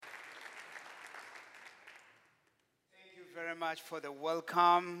very much for the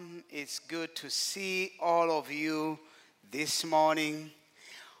welcome. It's good to see all of you this morning.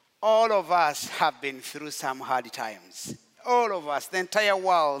 All of us have been through some hard times. All of us, the entire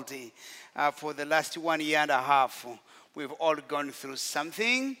world, for the last 1 year and a half, we've all gone through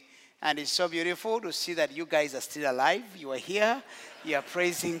something. And it's so beautiful to see that you guys are still alive. You are here. You are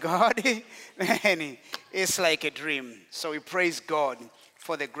praising God. And it's like a dream. So we praise God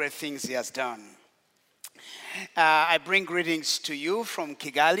for the great things He has done. I bring greetings to you from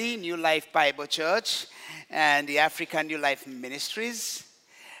Kigali, New Life Bible Church, and the African New Life Ministries.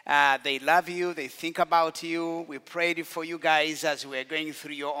 They love you. They think about you. We prayed for you guys as we're going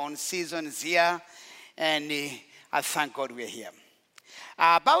through your own seasons here. And I thank God we're here.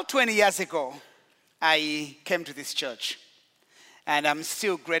 About 20 years ago, I came to this church. And I'm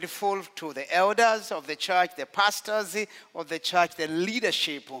still grateful to the elders of the church, the pastors of the church, the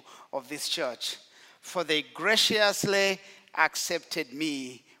leadership of this church, for they graciously accepted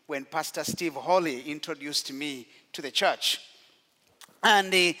me when Pastor Steve Holly introduced me to the church.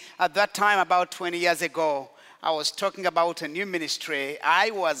 And at that time, about 20 years ago, I was talking about a new ministry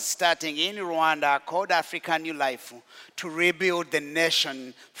I was starting in Rwanda called African New Life to rebuild the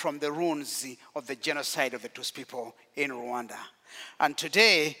nation from the ruins of the genocide of the Tutsi people in Rwanda. And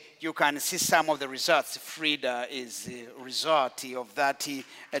today, you can see some of the results. Frida is the result of that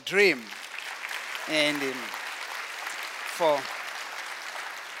dream. And for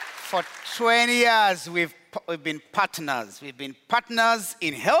 20 years, we've been partners. We've been partners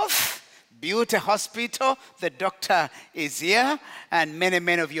in health, Beauty Hospital. The doctor is here. And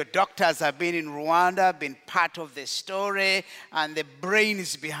many of your doctors have been in Rwanda, been part of the story, and the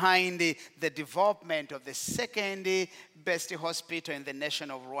brains behind the development of the second best hospital in the nation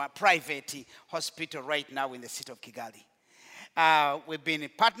of Rwanda, private hospital right now in the city of Kigali. We've been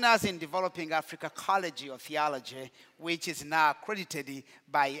partners in developing Africa College of Theology, which is now accredited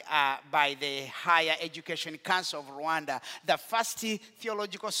by the Higher Education Council of Rwanda, the first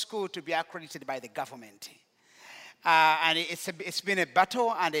theological school to be accredited by the government. And it's been a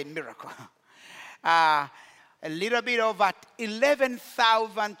battle and a miracle. A little bit over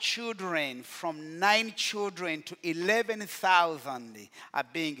 11,000 children, from 9 children to 11,000, are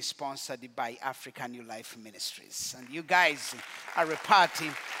being sponsored by African New Life Ministries. And you guys are a part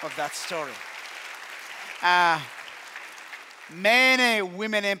of that story. Many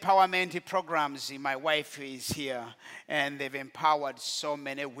women empowerment programs. My wife is here, and they've empowered so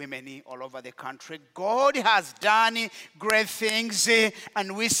many women all over the country. God has done great things,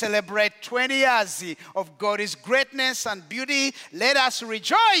 and we celebrate 20 years of God's greatness and beauty. Let us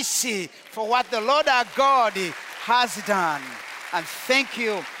rejoice for what the Lord our God has done. And thank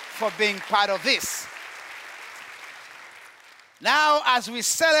you for being part of this. Now, as we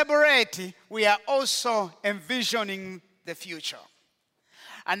celebrate, we are also envisioning the future.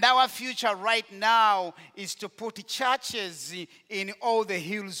 And our future right now is to put churches in all the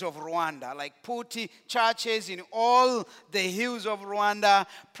hills of Rwanda. Like put churches in all the hills of Rwanda,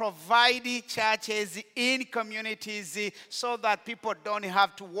 provide churches in communities so that people don't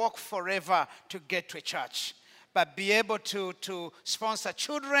have to walk forever to get to a church, but be able to sponsor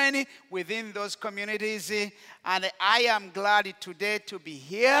children within those communities. And I am glad today to be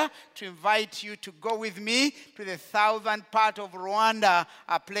here to invite you to go with me to the southern part of Rwanda,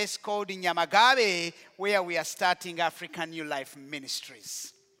 a place called Nyamagabe, where we are starting African New Life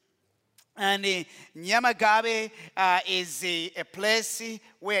Ministries. And Nyamagabe is a place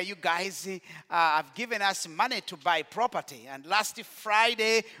where you guys have given us money to buy property. And last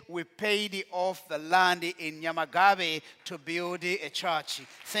Friday, we paid off the land in Nyamagabe to build a church.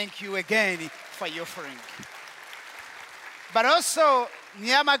 Thank you again for your offering. But also,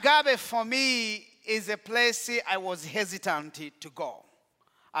 Nyamagabe for me is a place I was hesitant to go.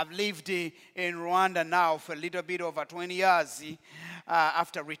 I've lived in Rwanda now for a little bit over 20 years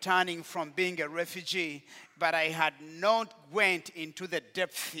after returning from being a refugee, but I had not went into the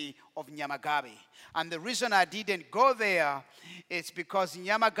depth of Nyamagabe. And the reason I didn't go there is because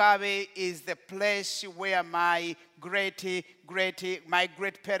Nyamagabe is the place where my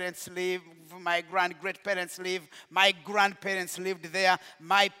great-parents live, my grand-great-parents live, my grandparents lived there.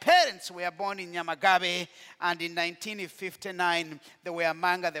 My parents were born in Nyamagabe, and in 1959, they were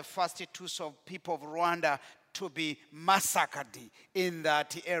among the first Tutsi people of Rwanda to be massacred in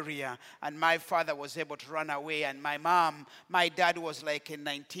that area. And my father was able to run away, and my dad was like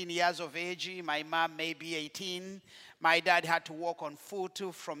 19 years of age, my mom maybe 18. My dad had to walk on foot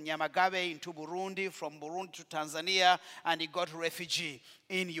from Nyamagabe into Burundi, from Burundi to Tanzania, and he got refugee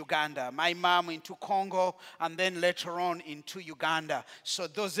in Uganda. My mom into Congo, and then later on into Uganda. So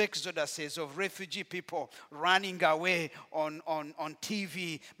those exoduses of refugee people running away on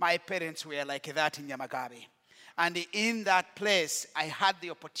TV, my parents were like that in Nyamagabe. And in that place, I had the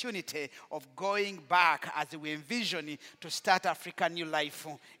opportunity of going back as we envisioned to start African New Life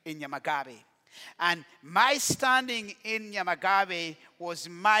in Nyamagabe. And my standing in Nyamagabe was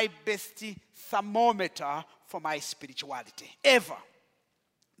my best thermometer for my spirituality, ever.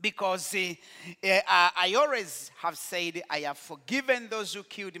 Because I always have said, I have forgiven those who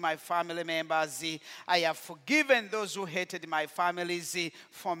killed my family members. I have forgiven those who hated my families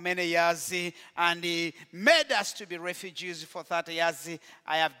for many years. And made us to be refugees for 30 years.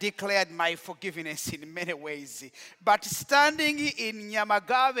 I have declared my forgiveness in many ways. But standing in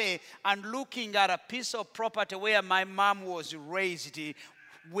Nyamagabe and looking at a piece of property where my mom was raised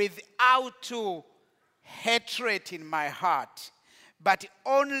without hatred in my heart, but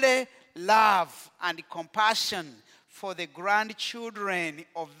only love and compassion for the grandchildren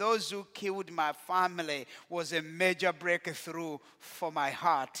of those who killed my family, was a major breakthrough for my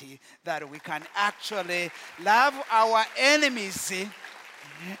heart, that we can actually love our enemies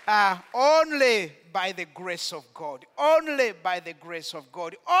only by the grace of God. Only by the grace of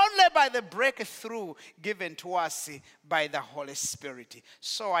God. Only by the breakthrough given to us by the Holy Spirit.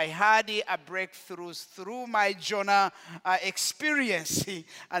 So I had a breakthrough through my Jonah experience.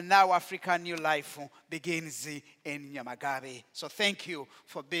 And now African New Life begins in Nyamagabe. So thank you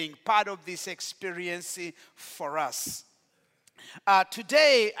for being part of this experience for us.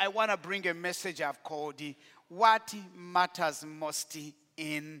 Today I want to bring a message I've called What Matters Most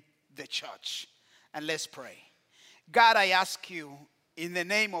in the Church. And let's pray. God, I ask you in the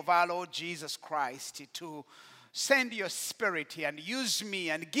name of our Lord Jesus Christ to send your Spirit and use me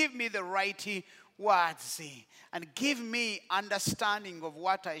and give me the right words and give me understanding of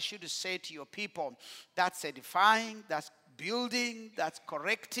what I should say to your people. That's edifying, that's building, that's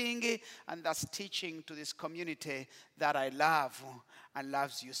correcting, and that's teaching to this community that I love and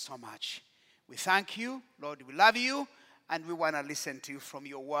loves you so much. We thank you, Lord, we love you, and we want to listen to you from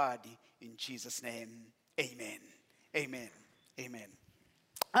your word. In Jesus' name, amen. Amen. Amen.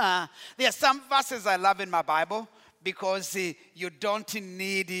 There are some verses I love in my Bible because you don't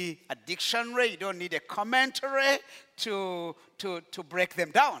need a dictionary, you don't need a commentary to break them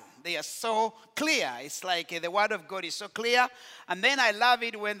down. They are so clear. It's like the word of God is so clear. And then I love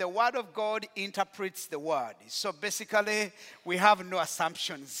it when the word of God interprets the word. So basically, we have no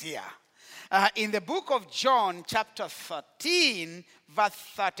assumptions here. In the book of John, chapter 13, verse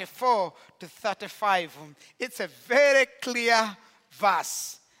 34 to 35, it's a very clear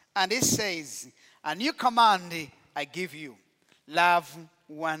verse. And it says, "A new command I give you, love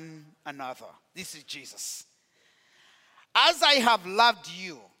one another." This is Jesus. "As I have loved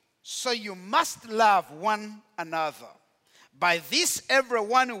you, so you must love one another. By this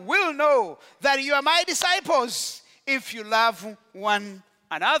everyone will know that you are my disciples, if you love one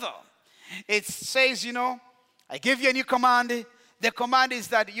another." It says, I give you a new command. The command is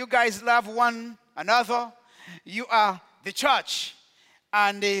that you guys love one another. You are the church.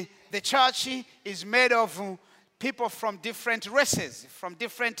 And the church is made of people from different races, from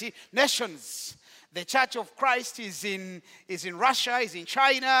different nations. The Church of Christ is in Russia, is in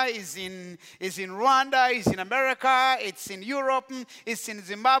China, is in Rwanda, is in America, it's in Europe, it's in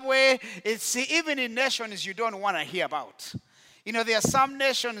Zimbabwe. It's even in nations you don't want to hear about. There are some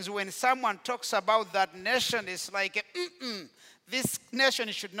nations, when someone talks about that nation, it's like, this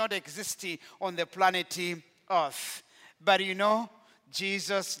nation should not exist on the planet Earth. But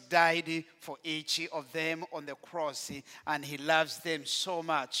Jesus died for each of them on the cross, and he loves them so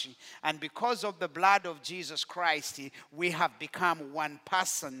much. And because of the blood of Jesus Christ, we have become one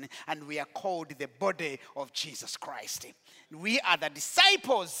person, and we are called the body of Jesus Christ. We are the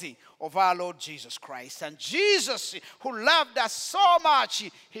disciples of our Lord Jesus Christ. And Jesus, who loved us so much,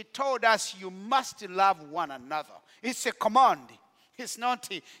 he told us you must love one another. It's a command. It's not,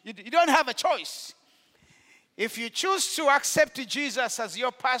 you don't have a choice. If you choose to accept Jesus as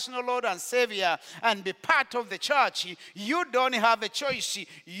your personal Lord and Savior and be part of the church, you don't have a choice.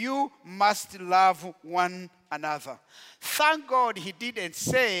 You must love one another. Thank God he didn't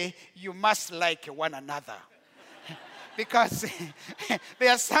say you must like one another. Because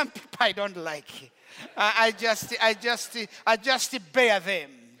there are some people I don't like. I just bear them.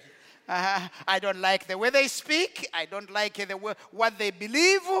 I don't like the way they speak. I don't like what they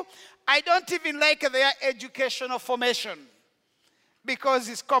believe. I don't even like their educational formation, because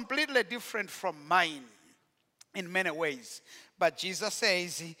it's completely different from mine. in many ways. But Jesus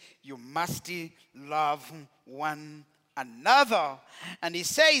says you must love one another. And he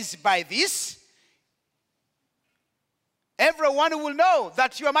says, by this, everyone will know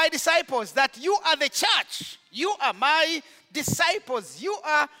that you are my disciples, that you are the church. You are my disciples. You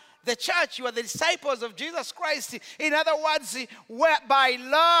are the church. You are the disciples of Jesus Christ. In other words, by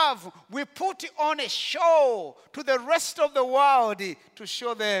love, we put on a show to the rest of the world to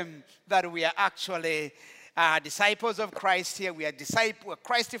show them that we are actually disciples of Christ here. We are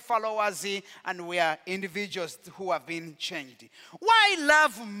Christ followers, and we are individuals who have been changed. Why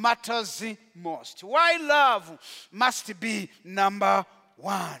love matters most? Why love must be number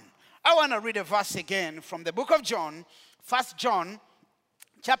one? I want to read a verse again from the book of John, 1 John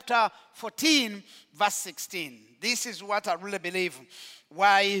chapter 14, verse 16. This is what I really believe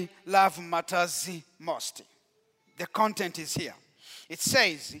why love matters most. The content is here. It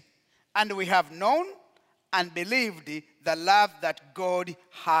says, and we have known and believed the love that God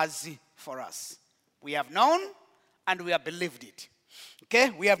has for us. We have known and we have believed it.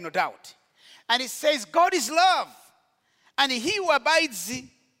 Okay? We have no doubt. And it says God is love. And he who abides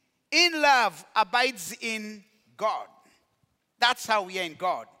in love abides in God. That's how we are in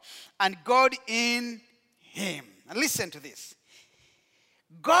God. And God in him. And listen to this.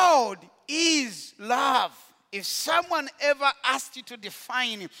 God is love. If someone ever asked you to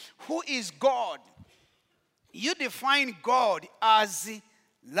define who is God, you define God as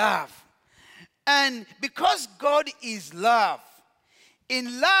love. And because God is love,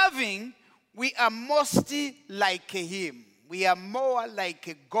 in loving, we are mostly like him. We are more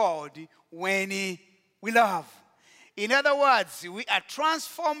like God when we love. In other words, we are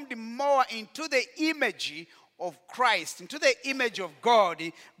transformed more into the image of Christ, into the image of God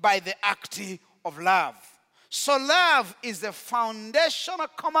by the act of love. So love is the foundational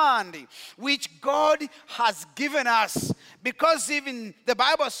command which God has given us, because even the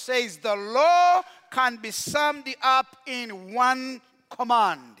Bible says the law can be summed up in one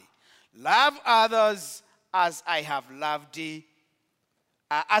command. Love others as I have loved thee,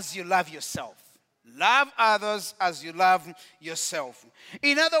 as you love yourself. Love others as you love yourself.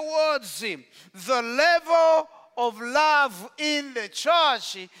 In other words, the level of love in the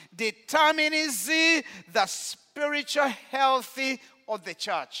church determines the spiritual health of the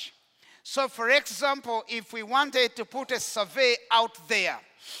church. So, for example, if we wanted to put a survey out there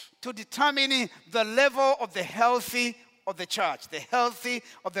to determine the level of the health of the church, the health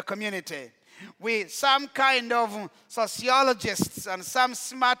of the community, some kind of sociologists and some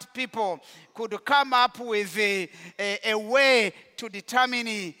smart people could come up with a way to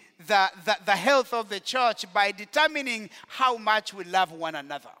determine the health of the church by determining how much we love one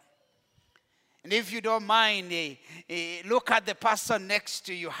another. And if you don't mind, look at the person next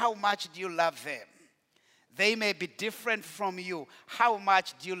to you. How much do you love them? They may be different from you. How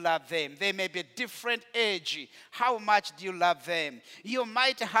much do you love them? They may be different age. How much do you love them? You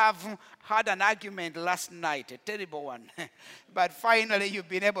might have had an argument last night, a terrible one. But finally you've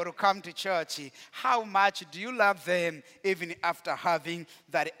been able to come to church. How much do you love them even after having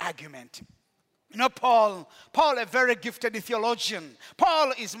that argument? You know, Paul, a very gifted theologian.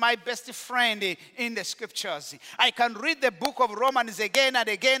 Paul is my best friend in the scriptures. I can read the book of Romans again and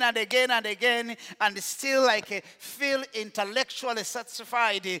again and again and again and still feel intellectually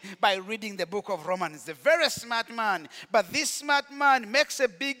satisfied by reading the book of Romans. A very smart man. But this smart man makes a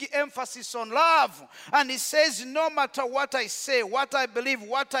big emphasis on love. And he says, no matter what I say, what I believe,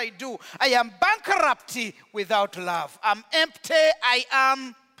 what I do, I am bankrupt without love. I'm empty, I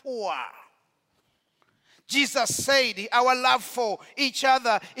am poor. Jesus said our love for each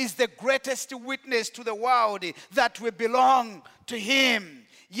other is the greatest witness to the world that we belong to him.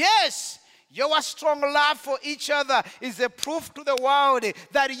 Yes, your strong love for each other is a proof to the world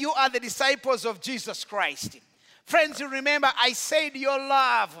that you are the disciples of Jesus Christ. Friends, you remember I said your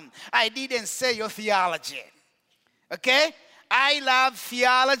love. I didn't say your theology. Okay? I love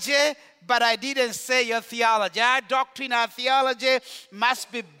theology, but I didn't say your theology. Our doctrine, our theology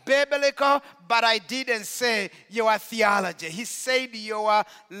must be biblical, but I didn't say your theology. He said your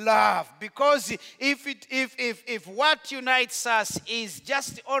love. Because if what unites us is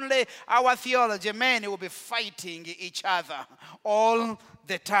just only our theology, man, will be fighting each other all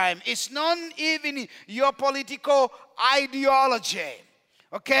the time. It's not even your political ideology.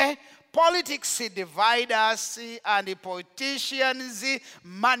 Okay? politics divide us, and the politicians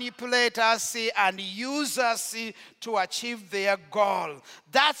manipulate us and use us to achieve their goal.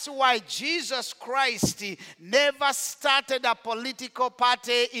 That's why Jesus Christ never started a political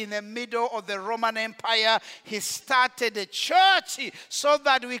party in the middle of the Roman Empire. He started a church so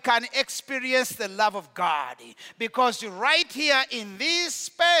that we can experience the love of God. Because right here in this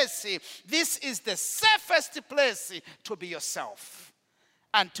space, this is the safest place to be yourself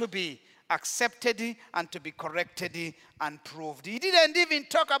and to be accepted and to be corrected and proved. He didn't even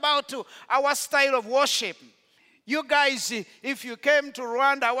talk about our style of worship. You guys, if you came to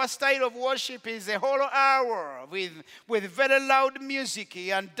Rwanda, our style of worship is a whole hour with very loud music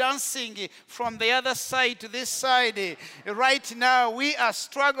and dancing from the other side to this side. Right now, we are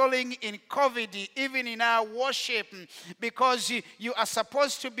struggling in COVID, even in our worship, because you are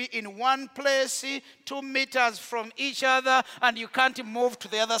supposed to be in one place, 2 meters from each other, and you can't move to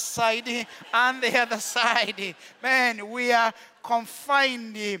the other side and the other side. Man, we are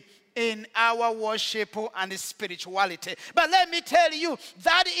confined in our worship and spirituality. But let me tell you,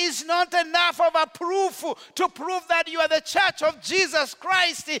 that is not enough of a proof to prove that you are the church of Jesus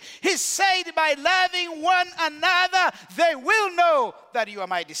Christ. He said, by loving one another, they will know that you are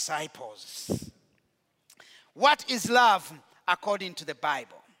my disciples. What is love according to the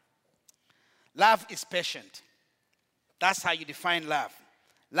Bible? Love is patient. That's how you define love.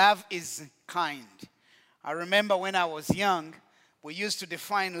 Love is kind. I remember when I was young, we used to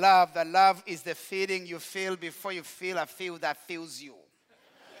define love, that love is the feeling you feel before you feel a feel that feels you.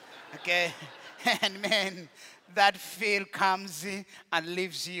 Okay? And man, that feel comes and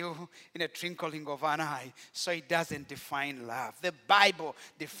leaves you in a twinkling of an eye. So it doesn't define love. The Bible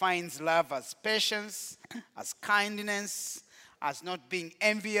defines love as patience, as kindness, as not being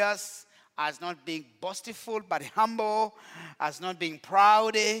envious, as not being boastful but humble, as not being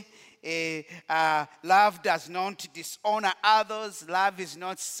proud. Love does not dishonor others. Love is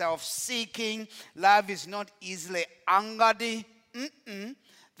not self-seeking. Love is not easily angered.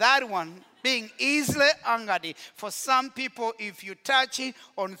 That one, being easily angered. For some people, if you touch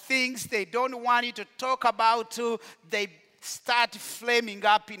on things they don't want you to talk about, they start flaming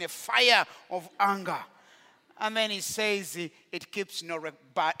up in a fire of anger. And then he says it keeps no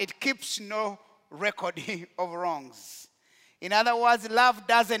record of wrongs. In other words, love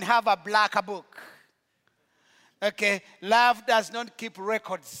doesn't have a black book. Okay? Love does not keep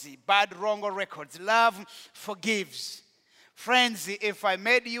records, bad, wrong, or records. Love forgives. Friends, if I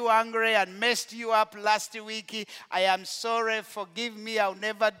made you angry and messed you up last week, I am sorry. Forgive me. I'll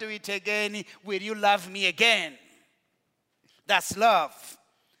never do it again. Will you love me again? That's love.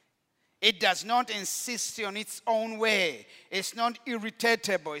 It does not insist on its own way. It's not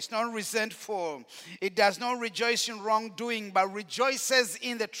irritable. It's not resentful. It does not rejoice in wrongdoing, but rejoices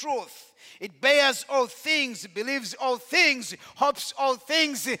in the truth. It bears all things, believes all things, hopes all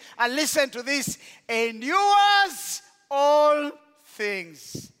things, and listen to this, endures all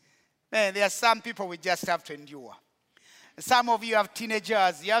things. Man, there are some people we just have to endure. Some of you have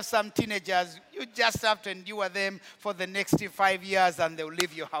teenagers. You have some teenagers. You just have to endure them for the next 5 years and they'll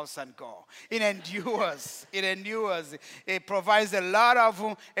leave your house and go. It endures. It endures. It provides a lot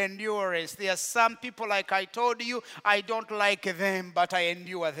of endurance. There are some people, like I told you, I don't like them, but I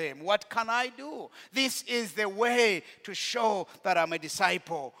endure them. What can I do? This is the way to show that I'm a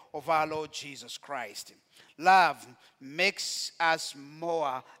disciple of our Lord Jesus Christ. Love makes us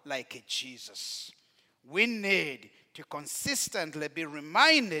more like Jesus. We need to consistently be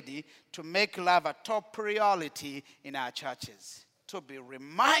reminded to make love a top priority in our churches. To be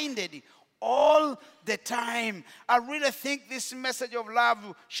reminded all the time. I really think this message of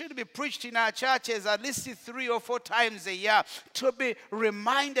love should be preached in our churches at least 3 or 4 times a year. To be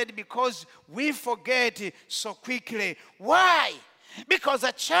reminded, because we forget so quickly. Why? Because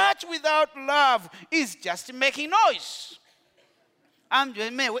a church without love is just making noise.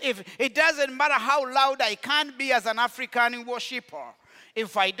 If it doesn't matter how loud I can be as an African worshiper,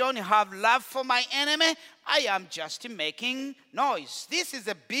 if I don't have love for my enemy, I am just making noise. This is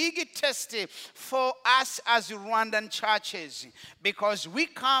a big test for us as Rwandan churches, because we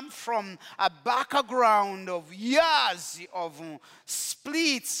come from a background of years of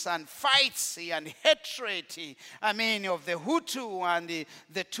splits and fights and hatred. I mean, of the Hutu and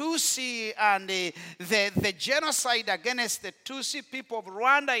the Tutsi and the genocide against the Tutsi people of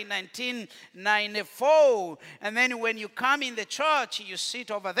Rwanda in 1994. And then when you come in the church, you sit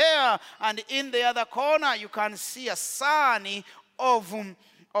over there, and in the other corner, you can see a son of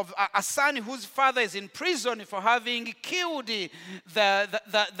a son whose father is in prison for having killed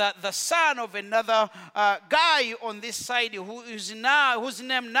the son of another guy on this side whose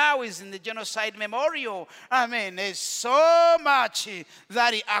name now is in the genocide memorial. I mean, there's so much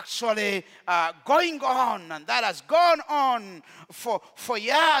that is actually going on, and that has gone on for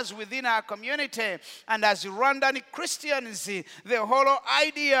years within our community. And as Rwandan Christians, the whole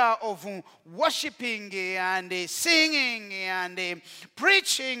idea of worshiping and singing and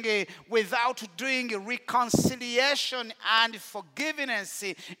preaching without doing reconciliation and forgiveness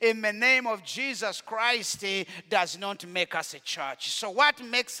in the name of Jesus Christ does not make us a church. So what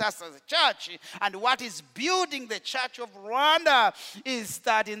makes us as a church and what is building the Church of Rwanda is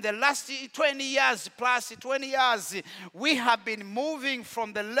that in the last 20 years, plus 20 years, we have been moving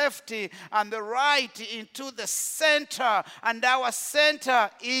from the left and the right into the center, and our center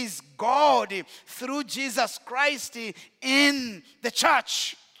is God through Jesus Christ in the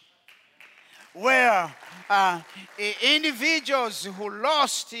church, where individuals who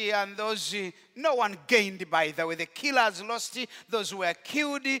lost and those no one gained, by the way. The killers lost, those who were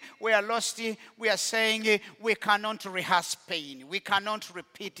killed were lost. We are saying we cannot rehearse pain. We cannot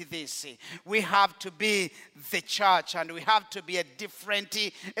repeat this. We have to be the church, and we have to be a different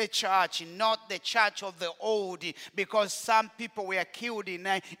church, not the church of the old, because some people were killed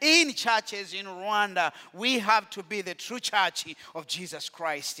in churches in Rwanda. We have to be the true church of Jesus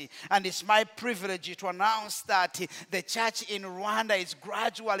Christ. And it's my privilege to announce that the church in Rwanda is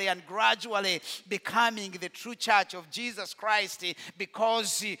gradually becoming the true church of Jesus Christ,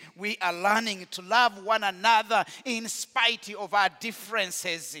 because we are learning to love one another in spite of our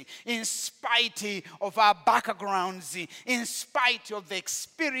differences, in spite of our backgrounds, in spite of the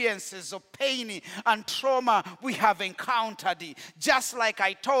experiences of pain and trauma we have encountered. Just like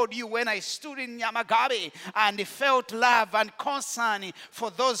I told you when I stood in Nyamagabe and felt love and concern for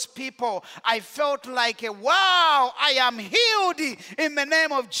those people, I felt like, wow, I am healed in the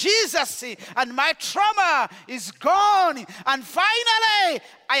name of Jesus, and my trauma is gone, and finally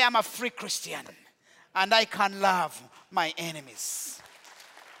I am a free Christian and I can love my enemies.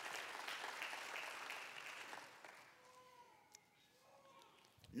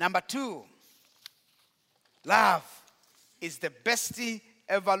 Number 2, love is the best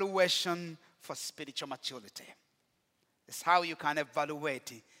evaluation for spiritual maturity. It's how you can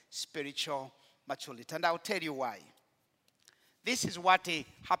evaluate spiritual maturity, and I'll tell you why. This is what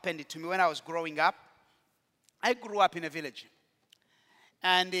happened to me when I was growing up. I grew up in a village.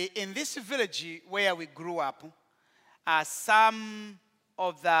 And in this village where we grew up, some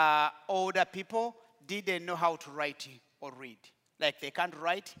of the older people didn't know how to write or read. Like, they can't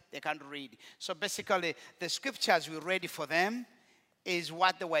write, they can't read. So basically, the scriptures we read for them is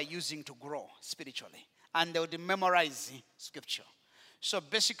what they were using to grow spiritually. And they would memorize scripture. So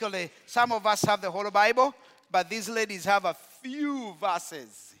basically, some of us have the whole Bible, but these ladies have a few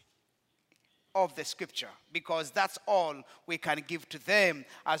verses of the scripture, because that's all we can give to them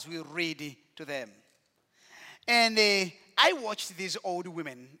as we read to them. And I watched these old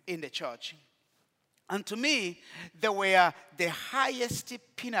women in the church. And to me, they were the highest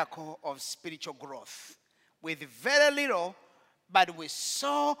pinnacle of spiritual growth, with very little, but with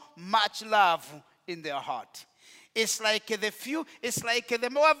so much love in their heart. It's like the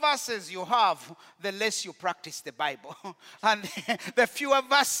more verses you have, the less you practice the Bible. And the fewer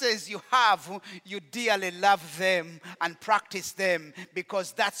verses you have, you dearly love them and practice them,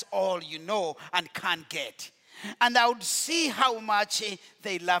 because that's all you know and can get. And I would see how much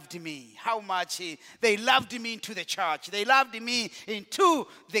they loved me, how much they loved me into the church. They loved me into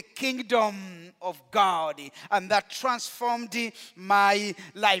the kingdom of God, and that transformed my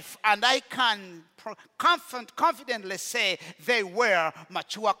life. And I can confidently say they were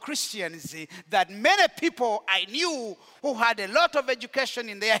mature Christians, that many people I knew who had a lot of education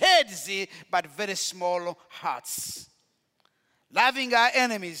in their heads, but very small hearts. Loving our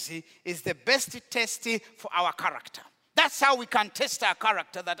enemies is the best test for our character. That's how we can test our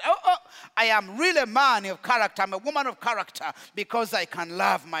character, that, I am really a man of character, I'm a woman of character, because I can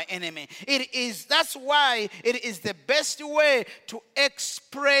love my enemy. That's why it is the best way to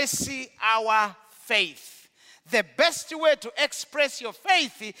express our faith. The best way to express your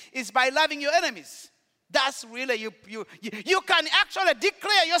faith is by loving your enemies. That's really, you can actually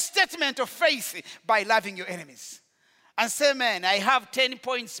declare your statement of faith by loving your enemies. And say, man, I have 10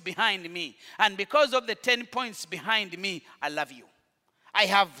 points behind me. And because of the 10 points behind me, I love you. I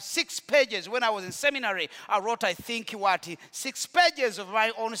have 6 pages. When I was in seminary, I wrote, 6 pages of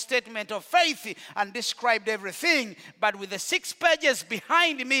my own statement of faith and described everything. But with the 6 pages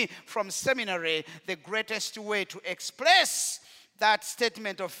behind me from seminary, the greatest way to express that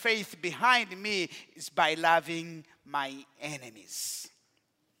statement of faith behind me is by loving my enemies.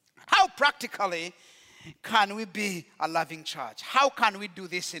 How practically can we be a loving church? How can we do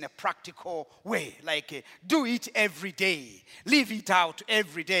this in a practical way? Like do it every day. Live it out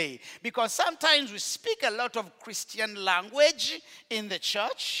every day. Because sometimes we speak a lot of Christian language in the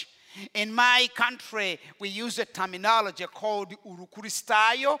church. In my country, we use a terminology called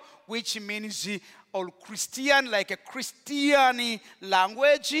urukristayo, which means all Christian, like a Christian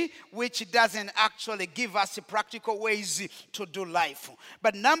language, which doesn't actually give us practical ways to do life.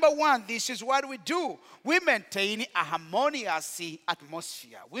 But number one, this is what we do. We maintain a harmonious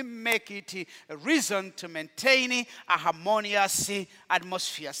atmosphere. We make it a reason to maintain a harmonious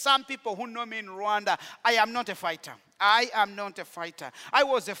atmosphere. Some people who know me in Rwanda, I am not a fighter. I am not a fighter. I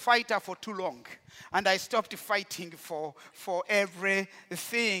was a fighter for too long. And I stopped fighting for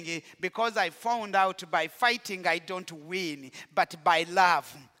everything because I found out by fighting I don't win. But by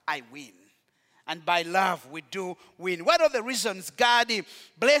love, I win. And by love, we do win. One of the reasons God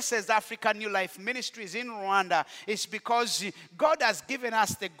blesses African New Life Ministries in Rwanda is because God has given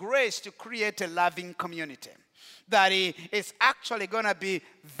us the grace to create a loving community. That is actually going to be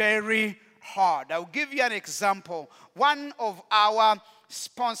very hard. I'll give you an example. One of our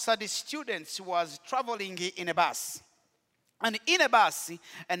sponsored students was traveling in a bus. And in a bus,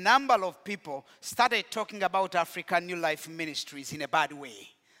 a number of people started talking about African New Life Ministries in a bad way.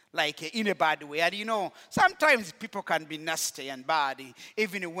 Like in a bad way. And you know, sometimes people can be nasty and bad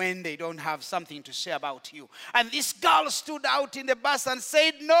even when they don't have something to say about you. And this girl stood out in the bus and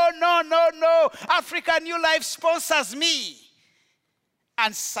said, no, African New Life sponsors me.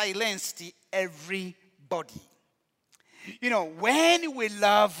 And silenced everybody. You know, when we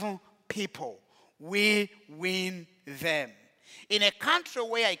love people, we win them. In a country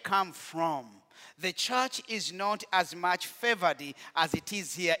where I come from, the church is not as much favored as it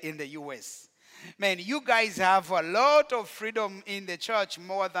is here in the U.S. Man, you guys have a lot of freedom in the church,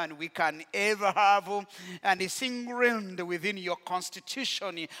 more than we can ever have, and it's ingrained within your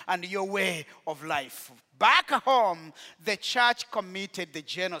constitution and your way of life. Back home, the church committed the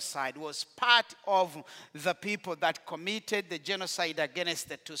genocide, was part of the people that committed the genocide against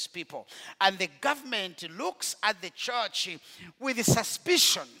the Tutsi people. And the government looks at the church with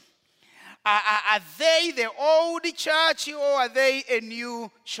suspicion. Are they the old church or are they a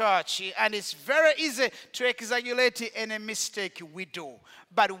new church? And it's very easy to exaggerate any mistake we do.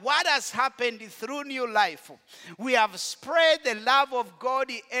 But what has happened through New Life, we have spread the love of God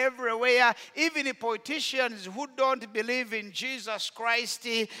everywhere. Even the politicians who don't believe in Jesus Christ,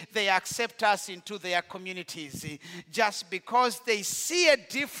 they accept us into their communities just because they see a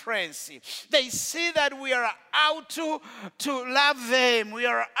difference. They see that we are out to love them. We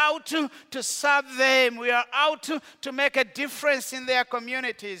are out to serve them. We are out to make a difference in their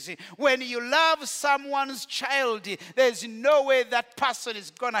communities. When you love someone's child, there's no way that person is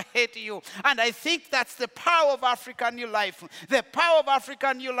going to hate you. And I think that's the power of African New Life. The power of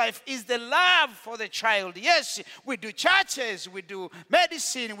African New Life is the love for the child. Yes, we do churches, we do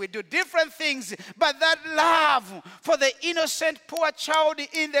medicine, we do different things, but that love for the innocent poor child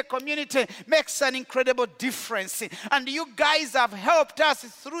in the community makes an incredible difference. And you guys have helped us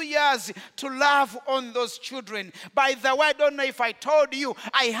through years to love on those children. By the way, I don't know if I told you,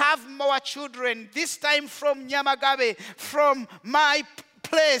 I have more children, this time from Nyamagabe, from my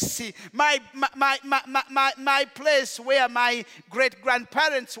place, my place where my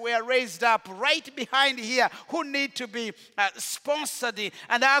great-grandparents were raised up, right behind here, who need to be sponsored.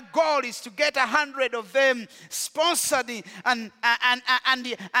 And our goal is to get 100 of them sponsored. And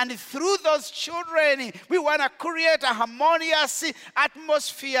through those children, we want to create a harmonious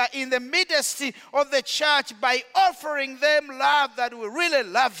atmosphere in the midst of the church by offering them love that we really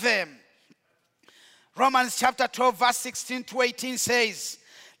love them. Romans chapter 12, verse 16 to 18 says,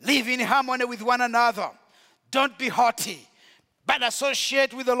 live in harmony with one another. Don't be haughty, but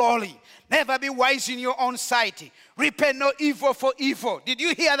associate with the lowly. Never be wise in your own sight. Repay no evil for evil. Did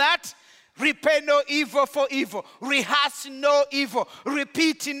you hear that? Repay no evil for evil. Rehearse no evil.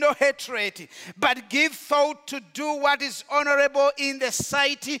 Repeat no hatred. But give thought to do what is honorable in the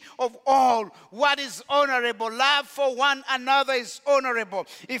sight of all. What is honorable? Love for one another is honorable.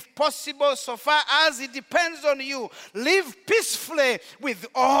 If possible, so far as it depends on you, live peacefully with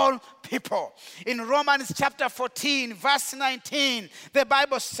all people. In Romans chapter 14, verse 19, the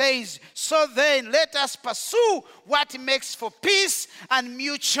Bible says, so then let us pursue what makes for peace and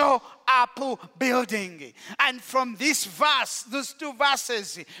mutual upbuilding. And from this verse, those two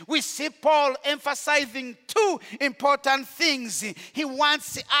verses, we see Paul emphasizing two important things. He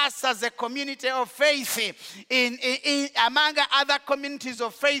wants us as a community of faith, among other communities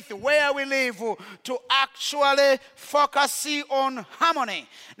of faith where we live, to actually focus on harmony.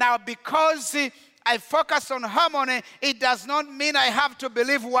 Now, because I focus on harmony, it does not mean I have to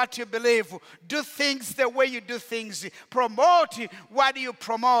believe what you believe. Do things the way you do things. Promote what you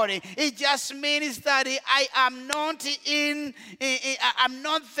promote. It just means that I'm not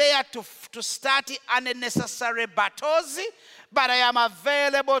there to start unnecessary battles, but I am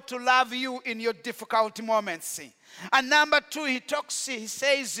available to love you in your difficult moments. And number two, he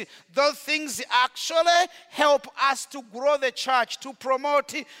says, those things actually help us to grow the church, to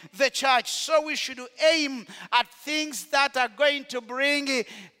promote the church. So we should aim at things that are going to bring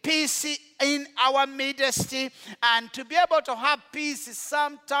peace in our midst. And to be able to have peace,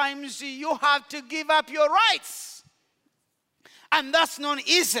 sometimes you have to give up your rights. And that's not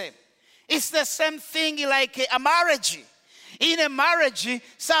easy. It's the same thing like a marriage. In a marriage,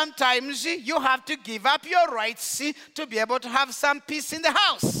 sometimes you have to give up your rights to be able to have some peace in the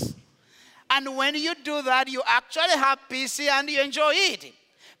house. And when you do that, you actually have peace and you enjoy it.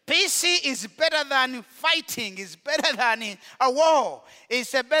 Peace is better than fighting, it's better than a war.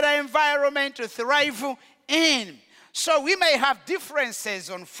 It's a better environment to thrive in. So we may have differences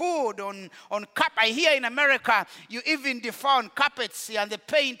on food, on carpet. Here in America, you even define carpets and the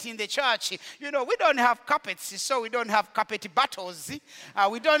paint in the church. We don't have carpets, so we don't have carpet battles.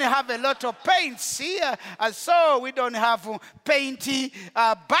 We don't have a lot of paints here, so we don't have paint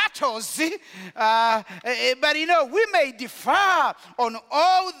battles. But we may differ on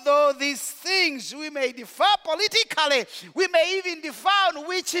all these things. We may differ politically. We may even differ on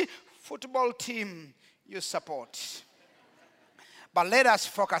which football team you support. But let us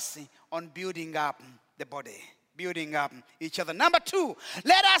focus on building up the body, building up each other. Number two,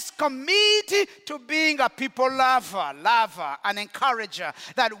 let us commit to being a people lover, and encourager,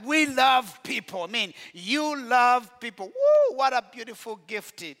 that we love people. I mean, you love people. Woo, what a beautiful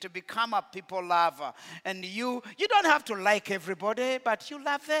gift to become a people lover. And you don't have to like everybody, but you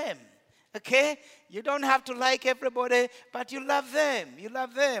love them. Okay? You don't have to like everybody, but you love them. You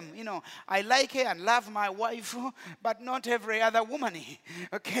love them. I like her and love my wife, but not every other woman.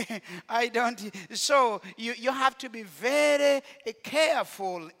 Okay? I don't. So you have to be very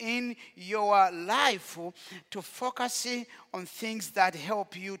careful in your life to focus on things that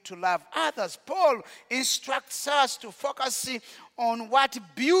help you to love others. Paul instructs us to focus on what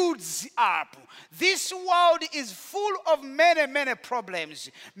builds up. This world is full of many, many problems.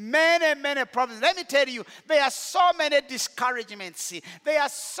 Many, many problems. Let me tell you, there are so many discouragements. There are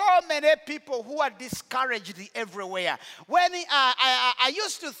so many people who are discouraged everywhere. When I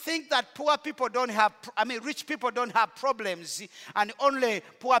used to think that rich people don't have problems, and only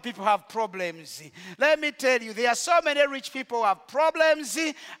poor people have problems. Let me tell you, there are so many rich people who have problems,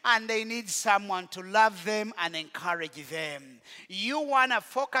 and they need someone to love them and encourage them. You want to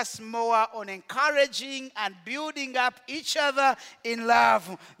focus more on encouraging and building up each other in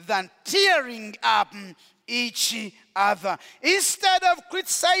love than tearing up each other. Instead of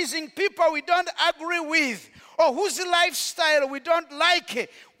criticizing people we don't agree with or whose lifestyle we don't like,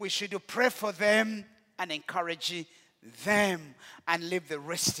 we should pray for them and encourage them and leave the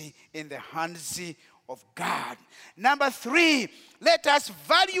rest in the hands of God. Number three, let us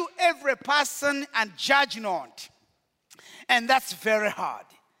value every person and judge not. And that's very hard.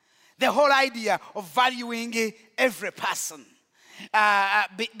 The whole idea of valuing every person.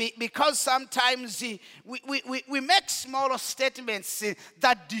 Because sometimes we make smaller statements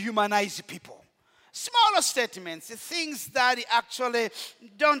that dehumanize people. Smaller statements, things that actually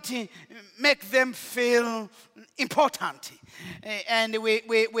don't make them feel important. And we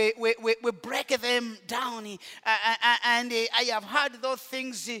break them down. And I have heard those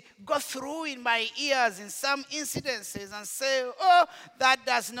things go through in my ears in some incidences and say, oh, that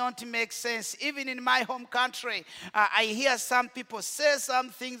does not make sense. Even in my home country, I hear some people say some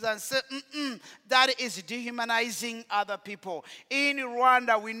things and say, that is dehumanizing other people. In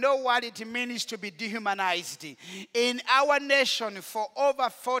Rwanda, we know what it means to be dehumanized. In our nation, for over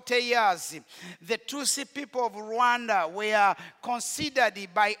 40 years, the Tutsi people of Rwanda were considered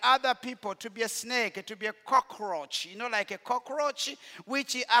by other people to be a snake, to be a cockroach. Like a cockroach,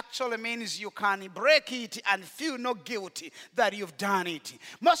 which actually means you can break it and feel no guilt that you've done it.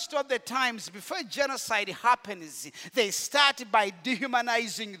 Most of the times, before genocide happens, they start by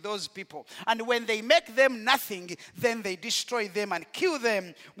dehumanizing those people. And when they make them nothing, then they destroy them and kill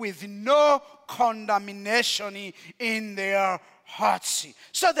them with no condemnation in their hearts.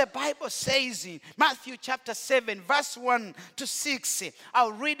 So the Bible says in Matthew chapter 7, verse 1 to 6,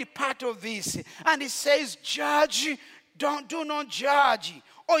 I'll read part of this, and it says, judge, do not judge,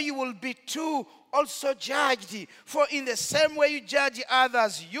 or you will be too also judged. For in the same way you judge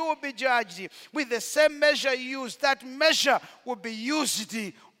others, you will be judged. With the same measure you use, that measure will be used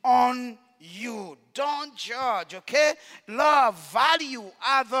on you. Don't judge, okay? Love, value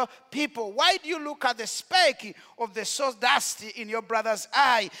other people. Why do you look at the speck of the sawdust in your brother's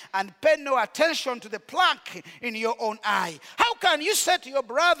eye and pay no attention to the plank in your own eye? How can you say to your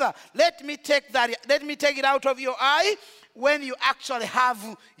brother, let me take it out of your eye, when you actually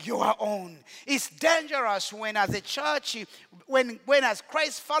have your own? It's dangerous when as a church, when as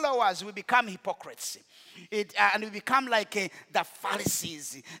Christ followers, we become hypocrites. And we become like the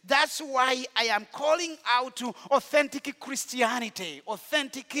Pharisees. That's why I am calling out to authentic Christianity.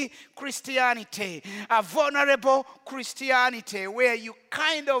 Authentic Christianity. A vulnerable Christianity where you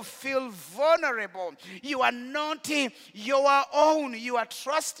kind of feel vulnerable. You are not your own. You are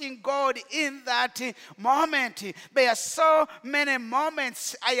trusting God in that moment. There are so many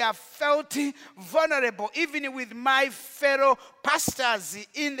moments I have felt vulnerable, even with my fellow pastors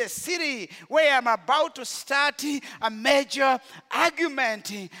in the city where I'm about to start a major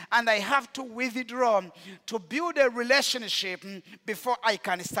argument and I have to withdraw to build a relationship before I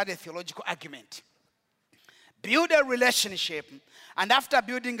can start a theological argument. Build a relationship, and after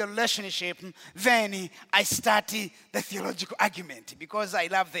building a relationship, then I start the theological argument because I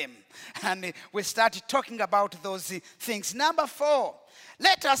love them. And we start talking about those things. Number 4,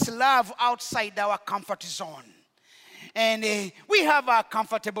 let us love outside our comfort zone. And we have our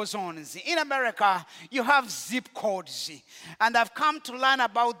comfortable zones. In America, you have zip codes. And I've come to learn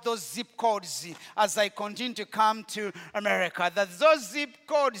about those zip codes as I continue to come to America. That those zip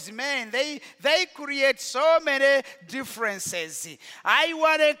codes, man, they create so many differences. I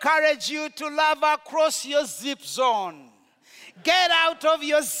want to encourage you to love across your zip zone. Get out of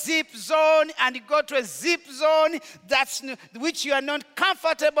your zip zone and go to a zip zone which you are not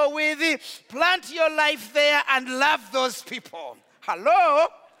comfortable with. Plant your life there and love those people. Hello?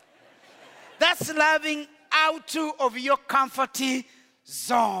 That's loving out of your comfort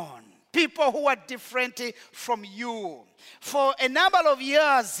zone. People who are different from you. For a number of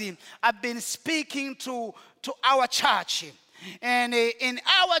years, I've been speaking to our church. And in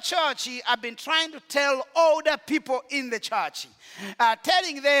our church, I've been trying to tell older people in the church,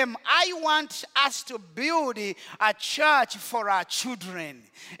 telling them, I want us to build a church for our children.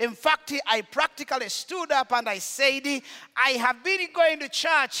 In fact, I practically stood up and I said, I have been going to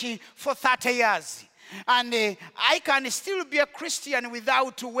church for 30 years. And I can still be a Christian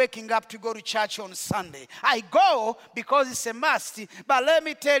without waking up to go to church on Sunday. I go because it's a must. But let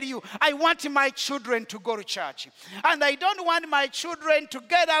me tell you, I want my children to go to church. And I don't want my children to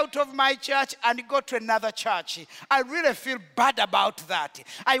get out of my church and go to another church. I really feel bad about that.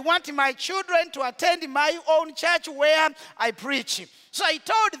 I want my children to attend my own church where I preach. So I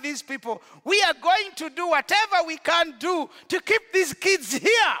told these people, we are going to do whatever we can do to keep these kids here.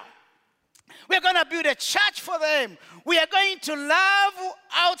 We're going to build a church for them. We are going to love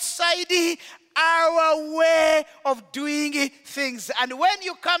outside our way of doing things. And when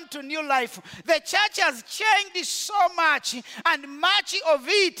you come to New Life, the church has changed so much, and much of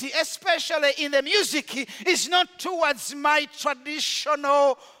it, especially in the music, is not towards my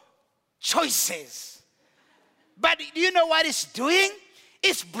traditional choices. But do you know what it's doing?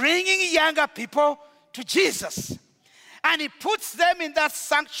 It's bringing younger people to Jesus. And he puts them in that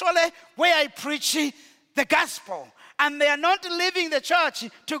sanctuary where I preach the gospel. And they are not leaving the church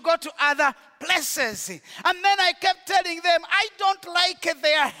to go to other places. And then I kept telling them, I don't like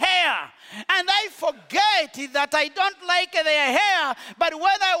their hair. And I forget that I don't like their hair. But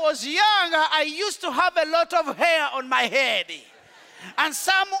when I was younger, I used to have a lot of hair on my head. And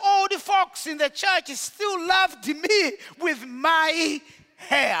some old folks in the church still loved me with my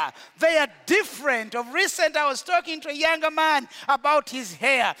hair. They are different. Of recent, I was talking to a younger man about his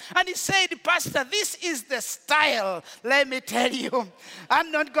hair. And he said, Pastor, this is the style. Let me tell you,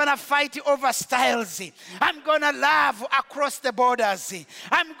 I'm not going to fight over styles. I'm going to love across the borders.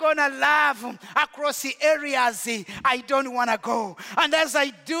 I'm going to love across the areas I don't want to go. And as I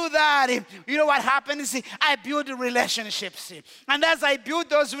do that, you know what happens? I build relationships. And as I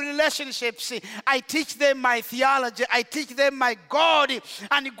build those relationships, I teach them my theology. I teach them my God.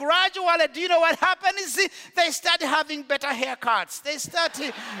 And gradually, do you know what happened? Is they start having better haircuts. They start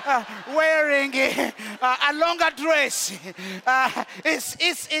wearing a longer dress.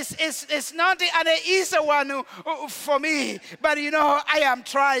 It's not an easy one for me. But you know, I am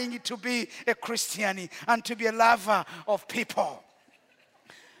trying to be a Christian and to be a lover of people.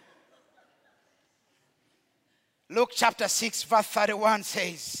 Luke chapter 6 verse 31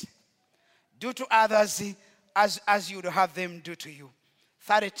 says, do to others as you would have them do to you.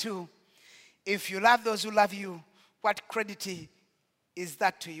 32, if you love those who love you, what credit is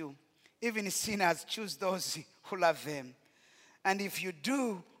that to you? Even sinners choose those who love them. And if you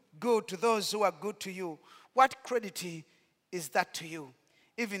do good to those who are good to you, what credit is that to you?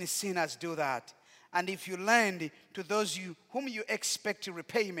 Even sinners do that. And if you lend to those whom you expect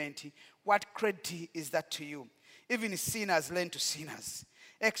repayment, what credit is that to you? Even sinners lend to sinners,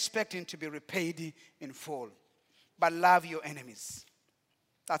 expecting to be repaid in full. But love your enemies.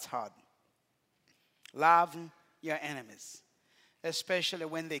 That's hard. Love your enemies, especially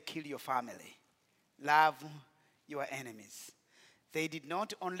when they kill your family. Love your enemies. They did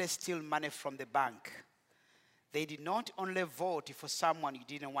not only steal money from the bank. They did not only vote for someone you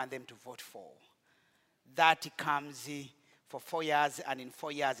didn't want them to vote for. That comes for 4 years, and in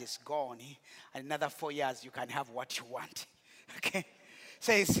 4 years it's gone. And another 4 years you can have what you want. Okay?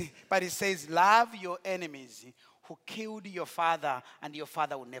 But it says, love your enemies who killed your father, and your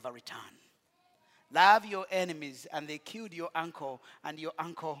father will never return. Love your enemies, and they killed your uncle, and your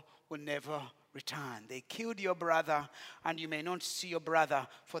uncle will never return. They killed your brother, and you may not see your brother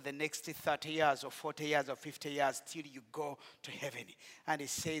for the next 30 years or 40 years or 50 years till you go to heaven. And it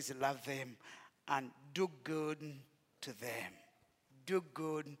says, love them and do good to them. Do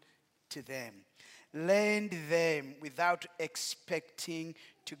good to them. Lend them without expecting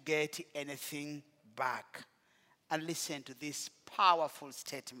to get anything back. And listen to this powerful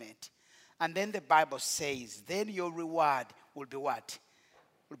statement. And then the Bible says, then your reward will be what?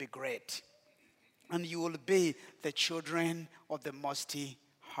 Will be great. And you will be the children of the Most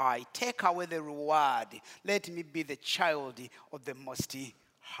High. Take away the reward. Let me be the child of the Most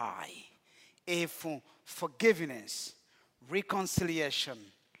High. If forgiveness, reconciliation,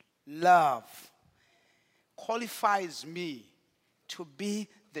 love qualifies me to be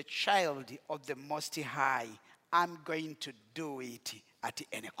the child of the Most High, I'm going to do it at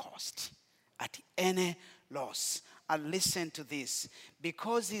any cost, at any loss. And listen to this,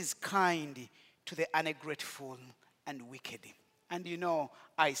 because he's kind to the ungrateful and wicked. And you know,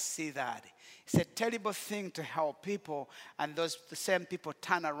 I see that. It's a terrible thing to help people, and the same people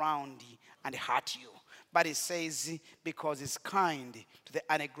turn around and hurt you. But it says, because it's kind to the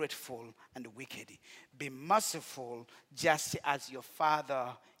ungrateful and wicked. Be merciful just as your Father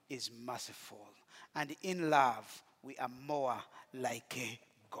is merciful. And in love, we are more like a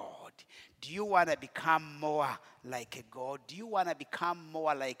God. Do you want to become more like a God? Do you want to become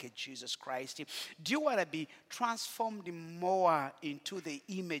more like a Jesus Christ? Do you want to be transformed more into the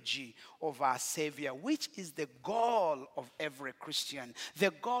image of our Savior, which is the goal of every Christian?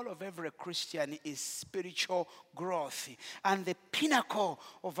 The goal of every Christian is spiritual growth. And the pinnacle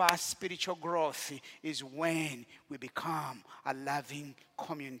of our spiritual growth is when we become a loving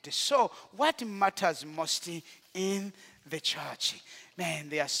community. So what matters most in the church? Man,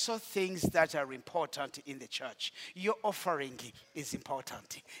 there are so things that are important in the church. Your offering is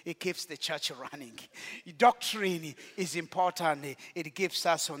important. It keeps the church running. Doctrine is important. It keeps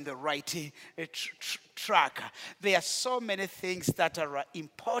us on the right track. There are so many things that are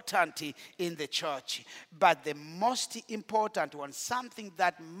important in the church. But the most important one, something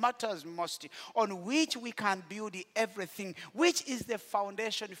that matters most, on which we can build everything, which is the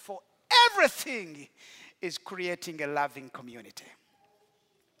foundation for everything, is creating a loving community.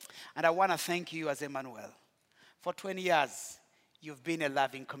 And I want to thank you as Emmanuel. For 20 years, you've been a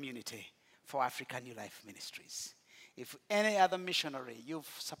loving community for African New Life Ministries. If any other missionary you've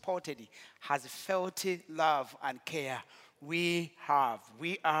supported has felt love and care, we have.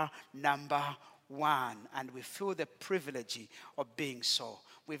 We are number one, and we feel the privilege of being so.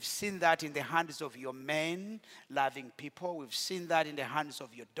 We've seen that in the hands of your men, loving people. We've seen that in the hands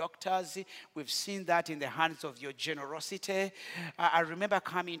of your doctors. We've seen that in the hands of your generosity. I remember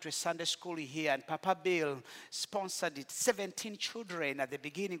coming to a Sunday school here, and Papa Bill sponsored 17 children at the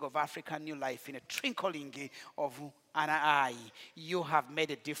beginning of African New Life in a twinkling of an eye. You have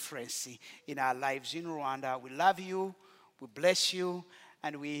made a difference in our lives in Rwanda. We love you, we bless you,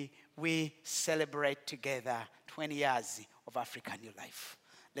 and we celebrate together 20 years of African New Life.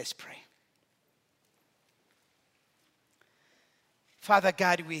 Let's pray. Father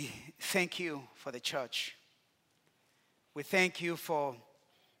God, we thank you for the church. We thank you for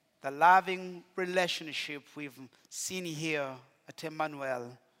the loving relationship we've seen here at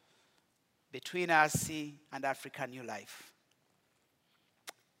Emmanuel between RC and African New Life.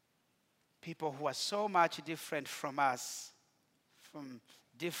 People who are so much different from us, from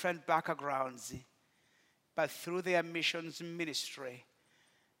different backgrounds, but through their missions ministry,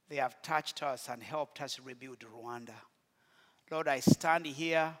 they have touched us and helped us rebuild Rwanda. Lord, I stand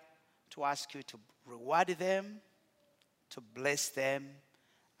here to ask you to reward them, to bless them,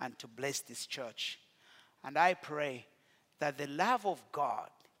 and to bless this church. And I pray that the love of God,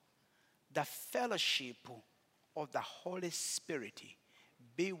 the fellowship of the Holy Spirit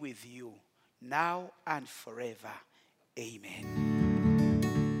be with you now and forever. Amen.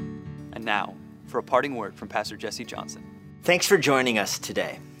 And now, for a parting word from Pastor Jesse Johnson. Thanks for joining us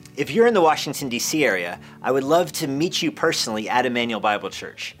today. If you're in the Washington, D.C. area, I would love to meet you personally at Emmanuel Bible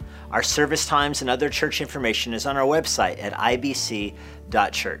Church. Our service times and other church information is on our website at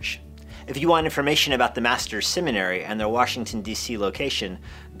ibc.church. If you want information about the Master's Seminary and their Washington, D.C. location,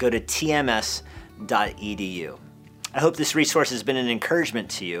 go to tms.edu. I hope this resource has been an encouragement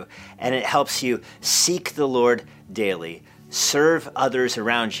to you and it helps you seek the Lord daily, serve others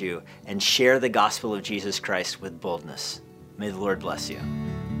around you, and share the gospel of Jesus Christ with boldness. May the Lord bless you.